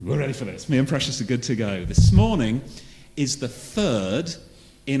We're ready for this. Me and Precious are good to go. This morning is the third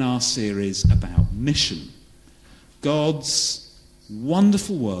in our series about mission. God's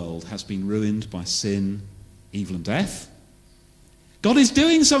wonderful world has been ruined by sin, evil and death. God is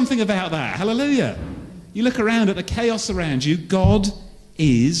doing something about that. Hallelujah. You look around at the chaos around you, God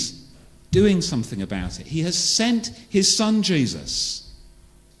is doing something about it. He has sent his son Jesus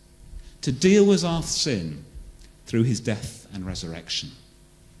to deal with our sin through his death and resurrection.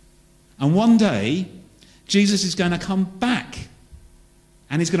 And one day, Jesus is going to come back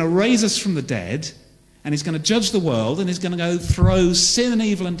and he's going to raise us from the dead and he's going to judge the world and he's going to go throw sin and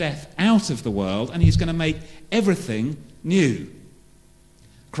evil and death out of the world and he's going to make everything new.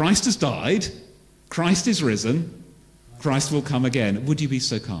 Christ has died. Christ is risen. Christ will come again. Would you be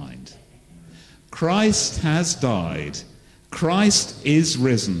so kind? Christ has died. Christ is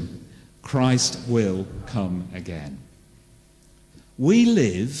risen. Christ will come again. We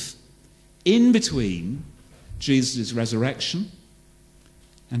live in between Jesus' resurrection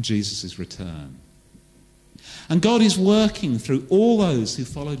and Jesus' return. And God is working through all those who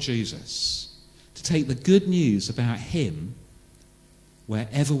follow Jesus to take the good news about him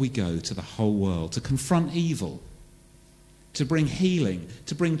wherever we go to the whole world, to confront evil, to bring healing,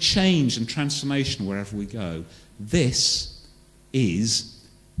 to bring change and transformation wherever we go. This is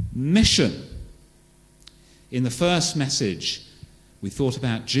mission. In the first message, we thought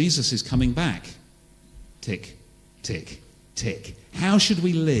about Jesus is coming back. Tick, tick, tick. How should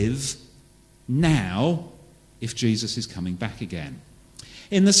we live now if Jesus is coming back again?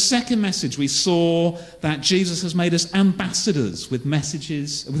 In the second message, we saw that Jesus has made us ambassadors with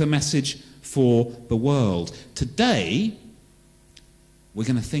a message for the world. Today, we're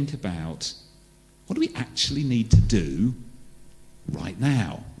going to think about what do we actually need to do right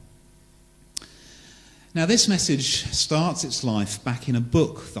now? Now, this message starts its life back in a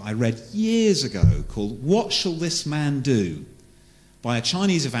book that I read years ago called What Shall This Man Do? By a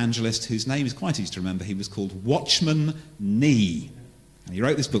Chinese evangelist whose name is quite easy to remember. He was called Watchman Nee. And he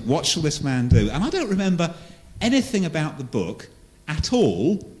wrote this book, What Shall This Man Do? And I don't remember anything about the book at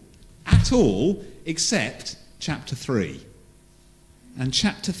all, except chapter 3. And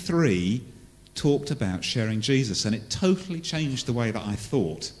chapter 3 talked about sharing Jesus, and it totally changed the way that I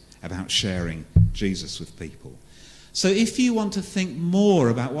thought about sharing Jesus with people. So if you want to think more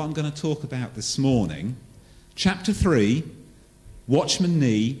about what I'm going to talk about this morning, chapter 3, Watchman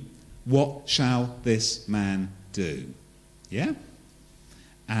Nee, what shall this man do? Yeah?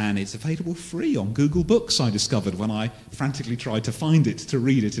 And it's available free on Google Books, I discovered when I frantically tried to find it to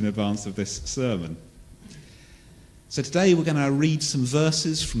read it in advance of this sermon. So today we're going to read some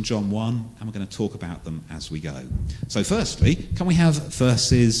verses from John 1 and we're going to talk about them as we go. So firstly, can we have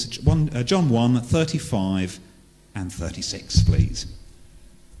verses John 1, 35 and 36, please?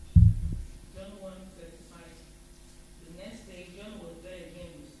 John 1, 35. The next day John was there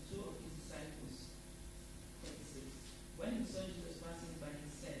again with two of his disciples. 36. When he saw Jesus passing by,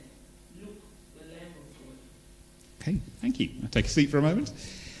 he said, "Look, the Lamb of God." Okay, thank you. I'll take a seat for a moment.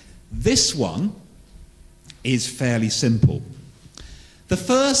 This one is fairly simple. The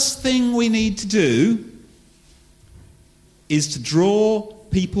first thing we need to do is to draw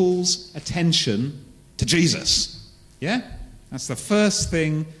people's attention to Jesus. Yeah? That's the first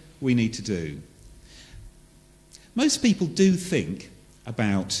thing we need to do. Most people do think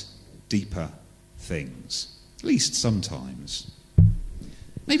about deeper things, at least sometimes.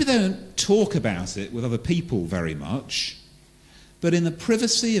 Maybe they don't talk about it with other people very much, but in the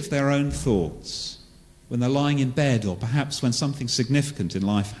privacy of their own thoughts, when they're lying in bed or perhaps when something significant in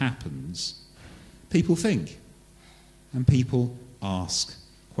life happens, people think and people ask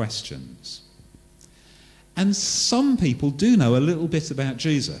questions. And some people do know a little bit about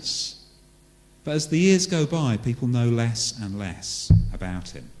Jesus, but as the years go by, people know less and less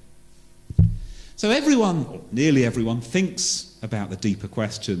about him. So everyone, or nearly everyone, thinks about the deeper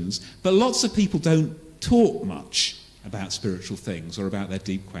questions, but lots of people don't talk much about spiritual things or about their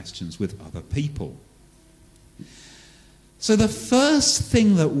deep questions with other people. So the first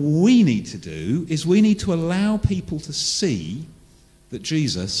thing that we need to do is we need to allow people to see that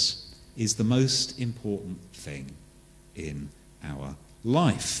Jesus is the most important thing in our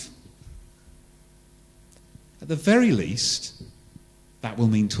life. At the very least, that will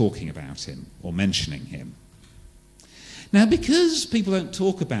mean talking about him or mentioning him. Now, because people don't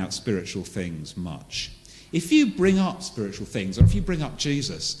talk about spiritual things much, if you bring up spiritual things or if you bring up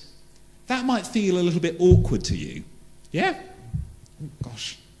Jesus, that might feel a little bit awkward to you. Yeah? Oh,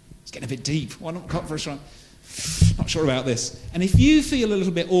 gosh, it's getting a bit deep. Why not cut for a shot? Not sure about this. And if you feel a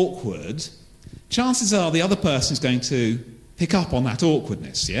little bit awkward, chances are the other person is going to pick up on that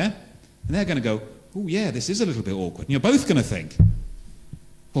awkwardness, yeah? And they're going to go, oh yeah, this is a little bit awkward. And you're both going to think,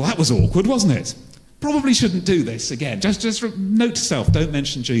 well, that was awkward, wasn't it? Probably shouldn't do this again. Just note to self, don't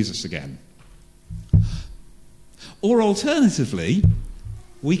mention Jesus again. Or alternatively,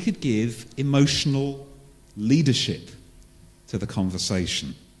 we could give emotional leadership to the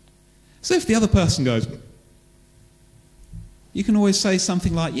conversation. So if the other person goes, you can always say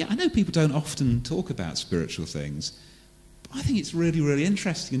something like, yeah, I know people don't often talk about spiritual things, but I think it's really, really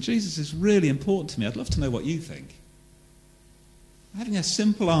interesting, and Jesus is really important to me. I'd love to know what you think. Having a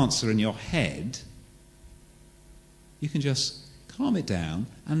simple answer in your head, you can just calm it down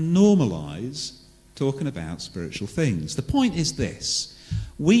and normalise talking about spiritual things. The point is this: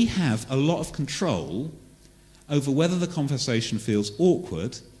 we have a lot of control over whether the conversation feels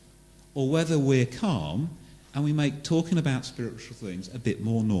awkward or whether we're calm, and we make talking about spiritual things a bit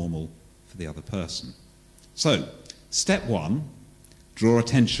more normal for the other person. So, step 1, draw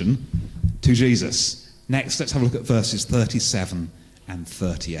attention to Jesus. Next, let's have a look at verses 37 and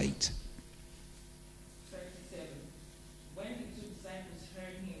 38. 37. When the two disciples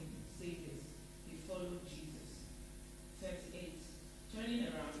heard him say this, they followed Jesus. 38. Turning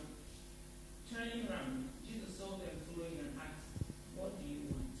around, Jesus saw them following and asked, "What do you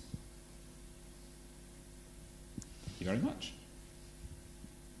want?" Thank you very much.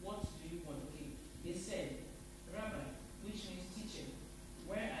 What do you want? Okay. They said, "Rabbi," which means teacher,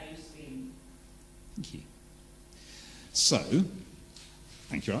 "where are you staying?" Thank you. So,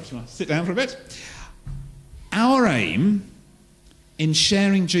 thank you, Arch. You want to sit down for a bit? Our aim in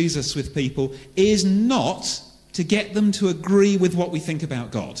sharing Jesus with people is not to get them to agree with what we think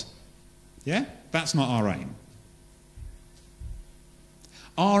about God. Yeah? That's not our aim.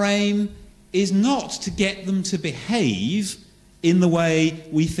 Our aim is not to get them to behave in the way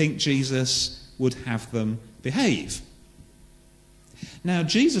we think Jesus would have them behave. Now,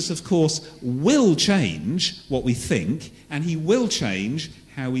 Jesus, of course, will change what we think, and he will change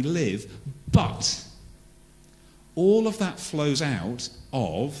how we live, but all of that flows out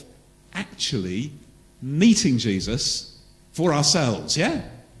of actually meeting Jesus for ourselves, yeah?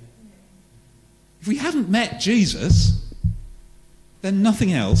 If we haven't met Jesus, then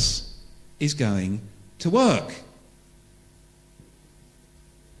nothing else is going to work.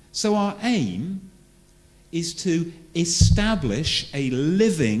 So our aim is to establish a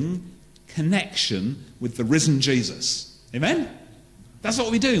living connection with the risen Jesus. Amen? That's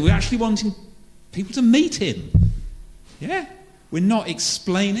what we're doing. We're actually wanting people to meet him. Yeah? We're not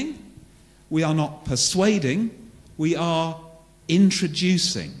explaining. We are not persuading. We are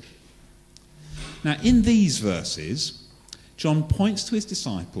introducing. Now, in these verses, John points to his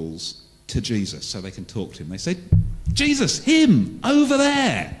disciples to Jesus so they can talk to him. They say, Jesus, him, over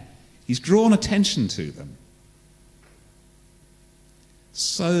there. He's drawn attention to them.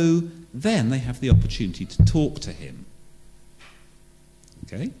 So then they have the opportunity to talk to him.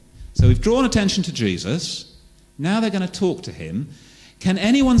 Okay? So we've drawn attention to Jesus. Now they're going to talk to him. Can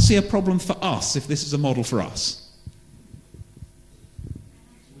anyone see a problem for us if this is a model for us?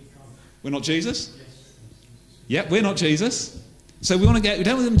 We're not Jesus? Yeah, we're not Jesus. So we don't want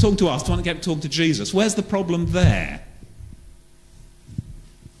them talking to us, we want to get them talking to Jesus. Where's the problem there?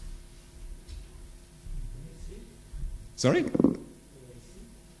 Sorry?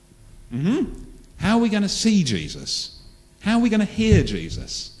 How are we going to see Jesus? How are we going to hear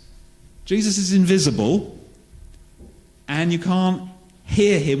Jesus? Jesus is invisible, and you can't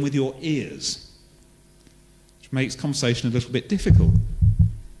hear him with your ears, which makes conversation a little bit difficult.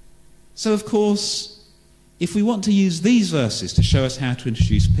 So, of course, if we want to use these verses to show us how to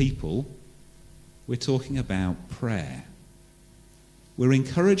introduce people, we're talking about prayer. We're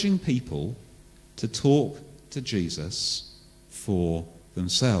encouraging people to talk to Jesus for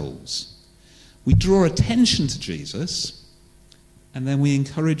themselves. We draw attention to Jesus, and then we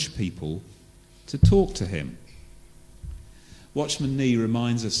encourage people to talk to him. Watchman Nee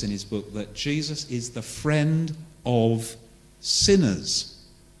reminds us in his book that Jesus is the friend of sinners.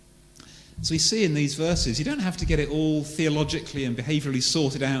 So we see in these verses, you don't have to get it all theologically and behaviourally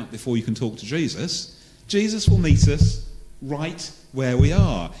sorted out before you can talk to Jesus. Jesus will meet us right where we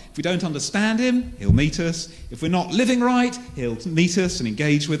are. If we don't understand him, he'll meet us. If we're not living right, he'll meet us and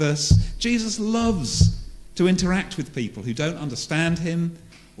engage with us. Jesus loves to interact with people who don't understand him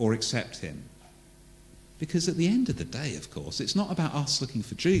or accept him. Because at the end of the day, of course, it's not about us looking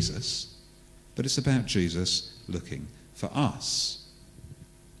for Jesus, but it's about Jesus looking for us.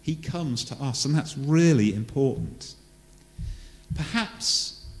 He comes to us, and that's really important.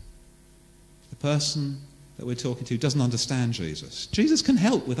 Perhaps the person that we're talking to doesn't understand Jesus. Jesus can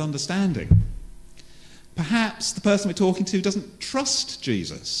help with understanding. Perhaps the person we're talking to doesn't trust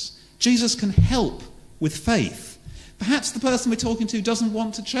Jesus. Jesus can help with faith. Perhaps the person we're talking to doesn't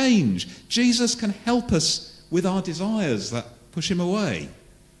want to change. Jesus can help us with our desires that push him away.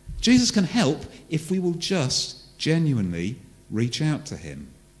 Jesus can help if we will just genuinely reach out to him.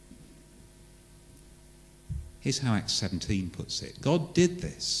 Here's how Acts 17 puts it. God did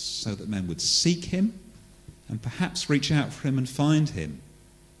this so that men would seek him and perhaps reach out for him and find him,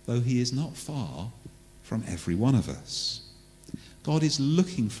 though he is not far from every one of us. God is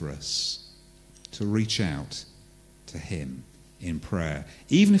looking for us to reach out to him in prayer,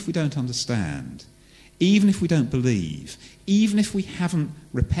 even if we don't understand, even if we don't believe, even if we haven't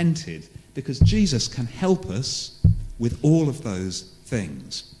repented, because Jesus can help us with all of those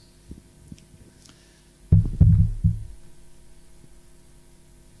things.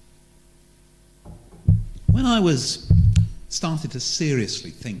 When I started to seriously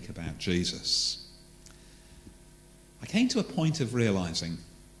think about Jesus, I came to a point of realizing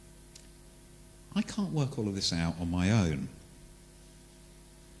I can't work all of this out on my own.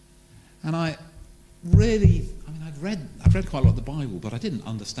 And I've read quite a lot of the Bible, but I didn't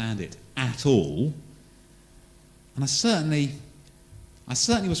understand it at all. And I certainly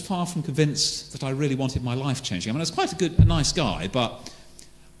was far from convinced that I really wanted my life changing. I mean, I was quite a nice guy, but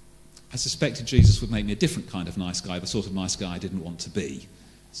I suspected Jesus would make me a different kind of nice guy, the sort of nice guy I didn't want to be.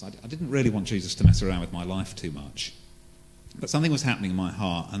 So I didn't really want Jesus to mess around with my life too much. But something was happening in my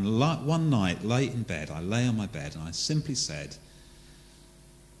heart, and one night, late in bed, I lay on my bed and I simply said,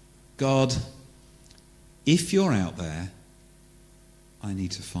 God, if you're out there, I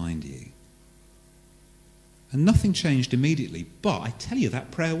need to find you. And nothing changed immediately, but I tell you, that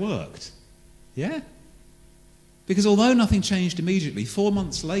prayer worked. Yeah? Because although nothing changed immediately, 4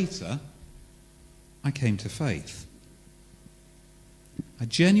 months later, I came to faith. I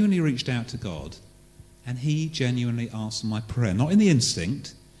genuinely reached out to God, and he genuinely answered my prayer. Not in the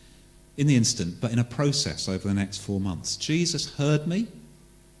instant, but in a process over the next 4 months. Jesus heard me,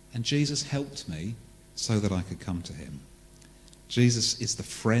 and Jesus helped me so that I could come to him. Jesus is the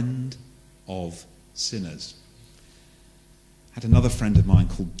friend of sinners. I had another friend of mine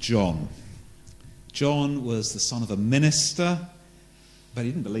called John. John was the son of a minister, but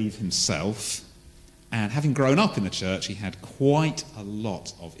he didn't believe himself. And having grown up in the church, he had quite a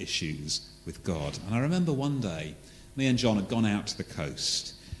lot of issues with God. And I remember one day, me and John had gone out to the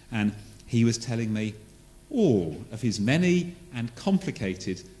coast, and he was telling me all of his many and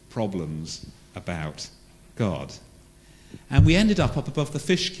complicated problems about God. And we ended up above the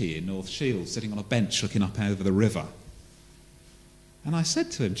Fish Quay in North Shields, sitting on a bench looking up over the river. And I said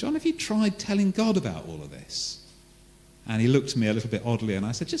to him, John, have you tried telling God about all of this? And he looked at me a little bit oddly, and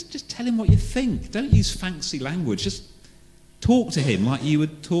I said, just tell him what you think. Don't use fancy language. Just talk to him like you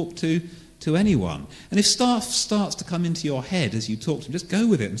would talk to anyone. And if stuff starts to come into your head as you talk to him, just go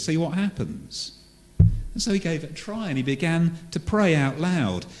with it and see what happens. And so he gave it a try, and he began to pray out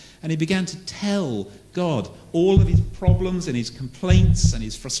loud. And he began to tell God all of his problems and his complaints and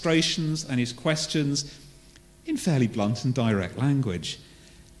his frustrations and his questions in fairly blunt and direct language.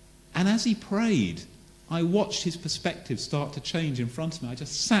 And as he prayed, I watched his perspective start to change in front of me. I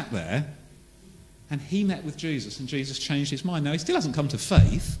just sat there, and he met with Jesus, and Jesus changed his mind. Now, he still hasn't come to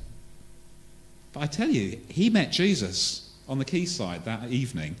faith, but I tell you, he met Jesus on the quayside that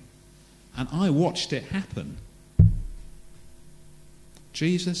evening, and I watched it happen.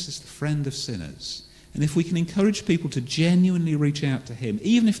 Jesus is the friend of sinners. And if we can encourage people to genuinely reach out to him,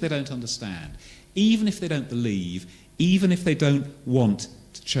 even if they don't understand, even if they don't believe, even if they don't want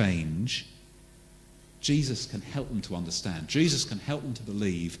to change, Jesus can help them to understand. Jesus can help them to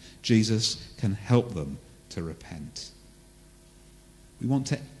believe. Jesus can help them to repent. We want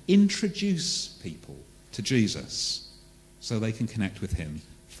to introduce people to Jesus so they can connect with him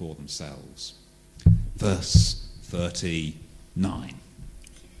for themselves. Verse 39.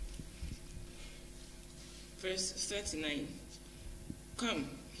 Verse 39. Come,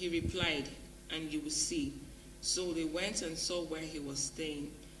 he replied, and you will see. So they went and saw where he was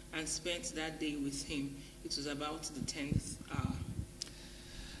staying and spent that day with him. It was about the 10th hour.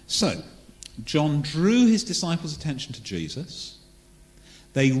 So, John drew his disciples' attention to Jesus.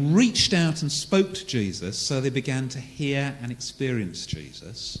 They reached out and spoke to Jesus, so they began to hear and experience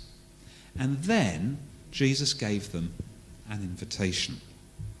Jesus. And then Jesus gave them an invitation.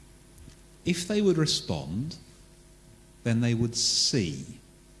 If they would respond, then they would see.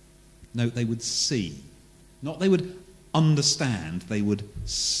 No, they would see. Not they would understand, they would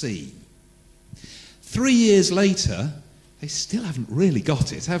see. 3 years later, they still haven't really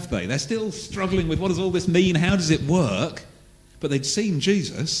got it, have they? They're still struggling with what does all this mean, how does it work? But they'd seen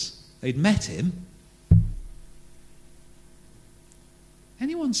Jesus, they'd met him,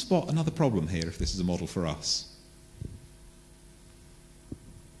 Anyone spot another problem here if this is a model for us?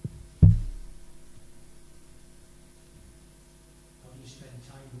 How do you spend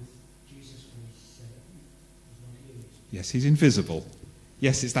time with Jesus when he's not here? Yes, he's invisible.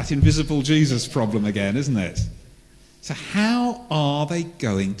 Yes, it's that invisible Jesus problem again, isn't it? So how are they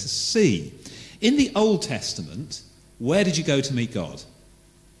going to see? In the Old Testament, where did you go to meet God?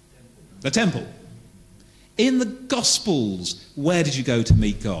 The temple. In the Gospels, where did you go to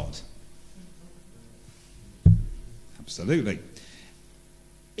meet God? Absolutely.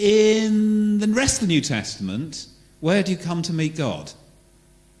 In the rest of the New Testament, where do you come to meet God?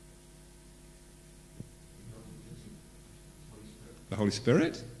 The Holy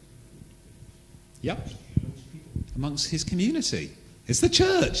Spirit? Yep. Amongst his community. It's the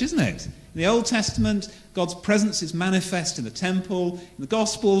church, isn't it? In the Old Testament, God's presence is manifest in the temple. In the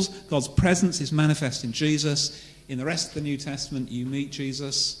Gospels, God's presence is manifest in Jesus. In the rest of the New Testament, you meet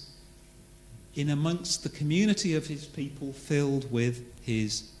Jesus in amongst the community of his people filled with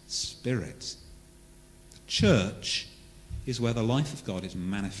his Spirit. The church is where the life of God is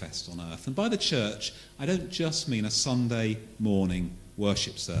manifest on earth. And by the church, I don't just mean a Sunday morning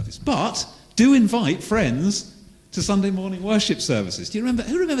worship service, but do invite friends to Sunday morning worship services. Do you remember?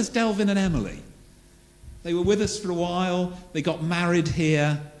 Who remembers Delvin and Emily? They were with us for a while. They got married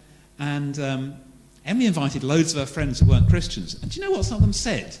here. And Emily invited loads of her friends who weren't Christians. And do you know what some of them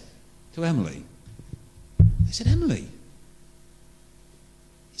said to Emily? They said, Emily,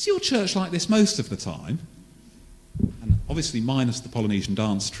 is your church like this most of the time? And obviously minus the Polynesian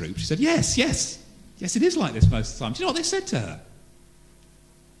dance troupe. She said, yes, it is like this most of the time. Do you know what they said to her?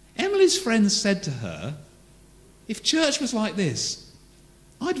 Emily's friends said to her, if church was like this,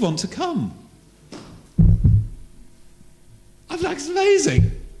 I'd want to come. I was like, it's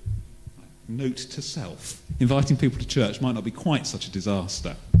amazing. Note to self. Inviting people to church might not be quite such a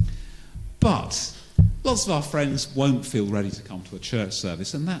disaster. But lots of our friends won't feel ready to come to a church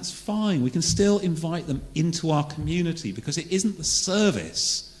service, and that's fine. We can still invite them into our community because it isn't the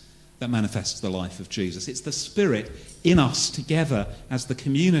service that manifests the life of Jesus. It's the Spirit in us together as the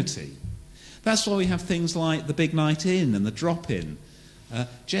community. That's why we have things like the Big Night In and the Drop-In.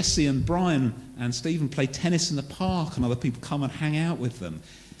 Jesse and Brian and Stephen play tennis in the park and other people come and hang out with them.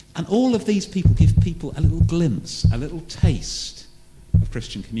 And all of these people give people a little glimpse, a little taste of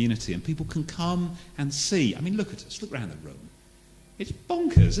Christian community. And people can come and see. I mean, look at us. Look around the room. It's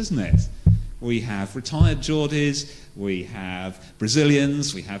bonkers, isn't it? We have retired Geordies, we have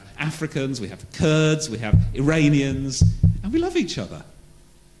Brazilians, we have Africans, we have Kurds, we have Iranians, and we love each other.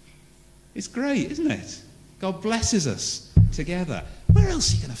 It's great, isn't it? God blesses us together. Where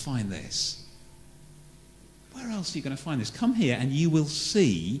else are you going to find this? Where else are you going to find this? Come here and you will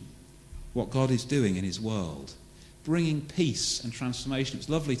see what God is doing in his world, bringing peace and transformation. It's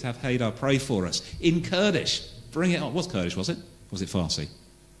lovely to have Haydar pray for us in Kurdish. Bring it on. What's Kurdish, was it? Was it Farsi?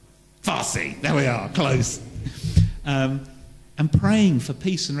 Farsi, there we are, close. And praying for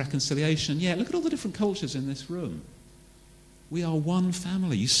peace and reconciliation. Yeah, look at all the different cultures in this room. We are one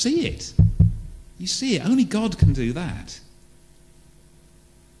family. You see it. You see it. Only God can do that.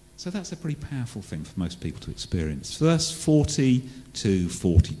 So that's a pretty powerful thing for most people to experience. Verse 40 to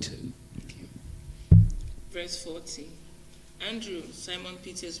 42. Verse 40. Andrew, Simon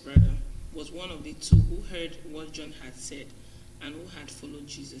Peter's brother, was one of the two who heard what John had said and who had followed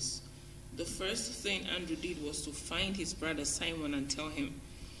Jesus. The first thing Andrew did was to find his brother Simon and tell him,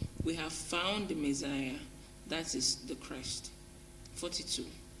 we have found the Messiah, that is the Christ. 42.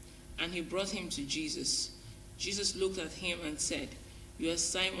 And he brought him to Jesus. Jesus looked at him and said, you are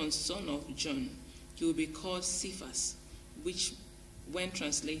Simon, son of John. You will be called Cephas, which when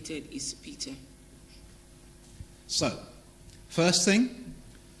translated is Peter. So, first thing,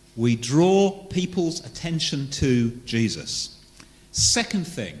 we draw people's attention to Jesus. Second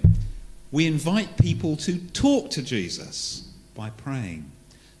thing, we invite people to talk to Jesus by praying.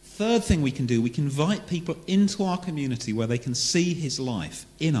 Third thing we can do, we can invite people into our community where they can see his life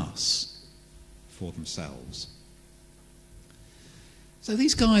in us for themselves. So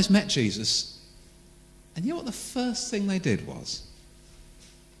these guys met Jesus, and you know what the first thing they did was?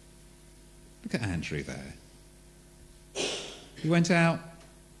 Look at Andrew there. He went out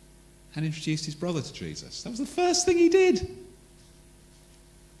and introduced his brother to Jesus. That was the first thing he did.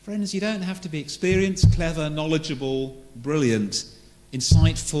 Friends, you don't have to be experienced, clever, knowledgeable, brilliant,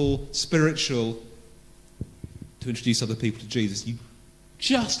 insightful, spiritual to introduce other people to Jesus. You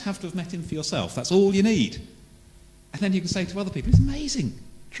just have to have met him for yourself. That's all you need. And then you can say to other people, it's amazing.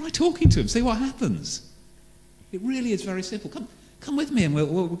 Try talking to him, see what happens. It really is very simple. Come with me and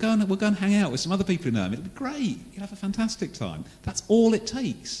we'll go and hang out with some other people who know him. It'll be great. You'll have a fantastic time. That's all it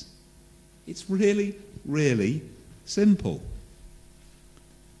takes. It's really, really simple.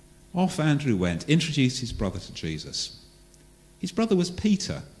 Off Andrew went, introduced his brother to Jesus. His brother was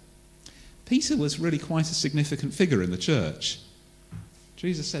Peter. Peter was really quite a significant figure in the church.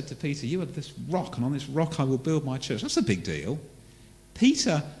 Jesus said to Peter, you are this rock, and on this rock I will build my church. That's a big deal.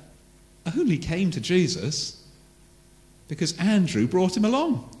 Peter only came to Jesus because Andrew brought him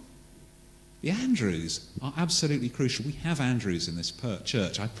along. The Andrews are absolutely crucial. We have Andrews in this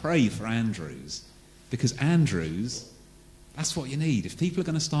church. I pray for Andrews, because Andrews, that's what you need. If people are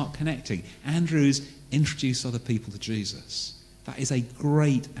going to start connecting, Andrews introduce other people to Jesus. That is a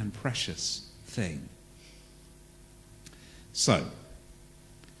great and precious thing. So,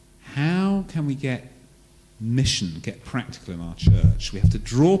 how can we get practical in our church? We have to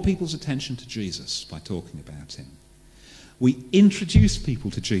draw people's attention to Jesus by talking about him. We introduce people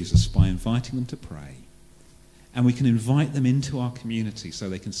to Jesus by inviting them to pray. And we can invite them into our community so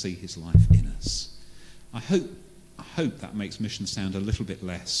they can see his life in us. I hope that makes mission sound a little bit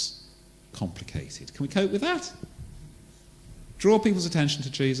less complicated. Can we cope with that? Draw people's attention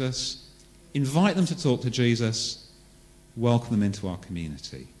to Jesus, invite them to talk to Jesus, welcome them into our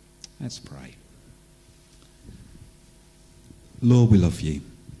community. Let's pray. Lord, we love you.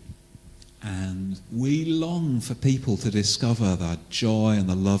 And we long for people to discover the joy and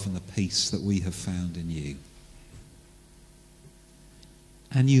the love and the peace that we have found in you.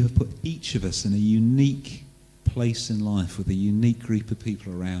 And you have put each of us in a unique place in life with a unique group of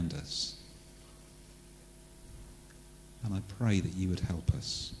people around us. And I pray that you would help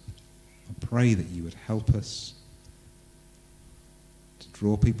us. I pray that you would help us to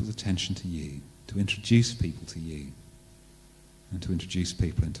draw people's attention to you, to introduce people to you, and to introduce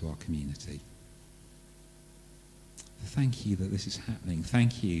people into our community. Thank you that this is happening.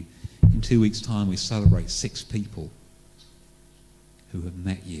 Thank you. In 2 weeks' time we celebrate 6 people who have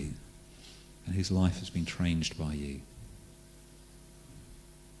met you and whose life has been changed by you.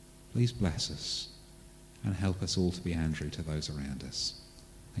 Please bless us and help us all to be Andrew to those around us.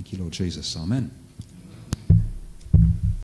 Thank you, Lord Jesus. Amen.